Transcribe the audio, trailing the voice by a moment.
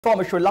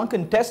Former Sri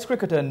Lankan Test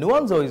cricketer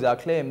Nuwan Zoysa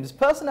claims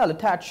personnel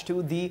attached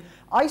to the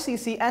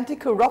ICC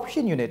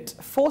anti-corruption unit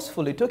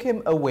forcefully took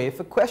him away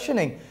for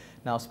questioning.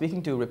 Now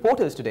speaking to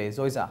reporters today,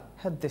 Zoysa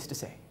had this to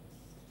say.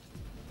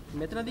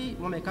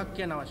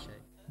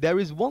 There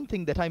is one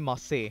thing that I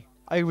must say.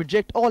 I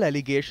reject all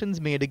allegations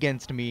made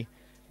against me.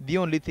 The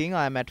only thing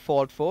I am at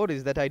fault for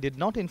is that I did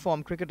not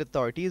inform cricket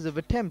authorities of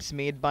attempts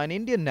made by an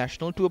Indian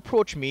national to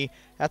approach me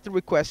at the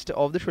request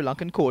of the Sri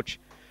Lankan coach.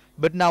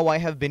 But now I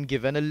have been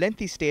given a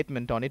lengthy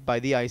statement on it by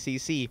the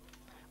ICC.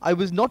 I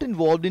was not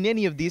involved in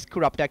any of these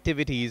corrupt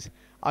activities.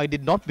 I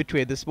did not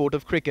betray the sport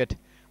of cricket.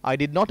 I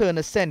did not earn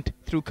a cent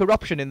through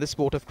corruption in the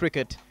sport of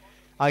cricket.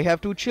 I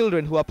have 2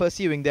 children who are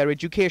pursuing their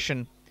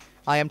education.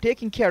 I am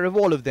taking care of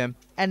all of them,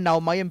 and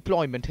now my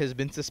employment has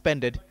been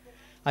suspended.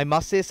 I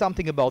must say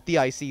something about the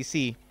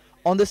ICC.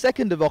 On the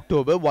 2nd of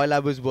October, while I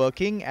was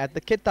working at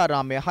the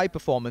Kettarame High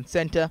Performance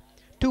Centre,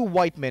 2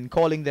 white men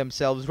calling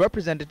themselves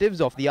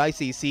representatives of the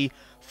ICC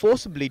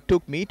forcibly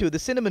took me to the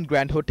Cinnamon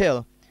Grand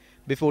Hotel.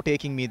 Before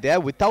taking me there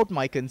without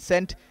my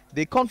consent,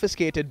 they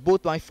confiscated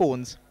both my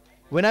phones.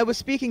 When I was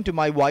speaking to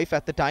my wife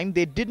at the time,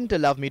 they didn't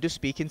allow me to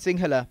speak in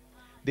Sinhala.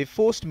 They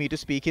forced me to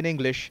speak in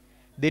English.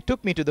 They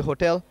took me to the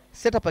hotel,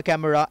 set up a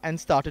camera and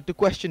started to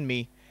question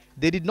me.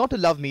 They did not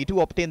allow me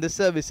to obtain the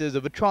services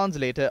of a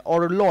translator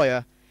or a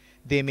lawyer.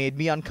 They made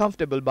me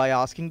uncomfortable by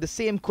asking the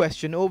same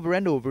question over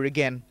and over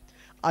again.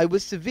 I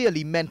was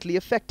severely mentally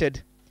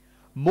affected.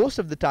 Most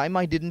of the time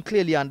I didn't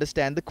clearly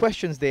understand the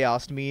questions they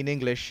asked me in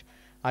English.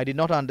 I did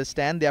not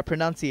understand their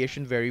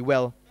pronunciation very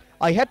well.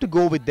 I had to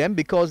go with them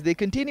because they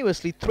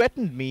continuously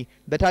threatened me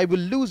that I will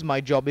lose my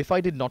job if I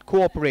did not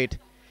cooperate.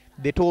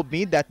 They told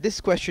me that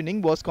this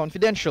questioning was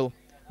confidential.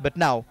 But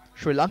now,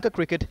 Sri Lanka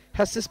Cricket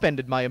has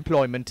suspended my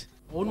employment.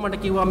 ඔවුන් මට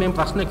කිව්වා මේ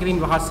ප්‍රශ්න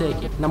කිරීම රහස්‍යයි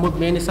කියලා. නමුත්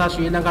මේ නිසා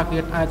ශ්‍රී ලංකා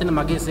ක්‍රිකට් ආයතන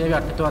මගේ සේවය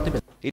අත්හිටුවා තිබෙනවා.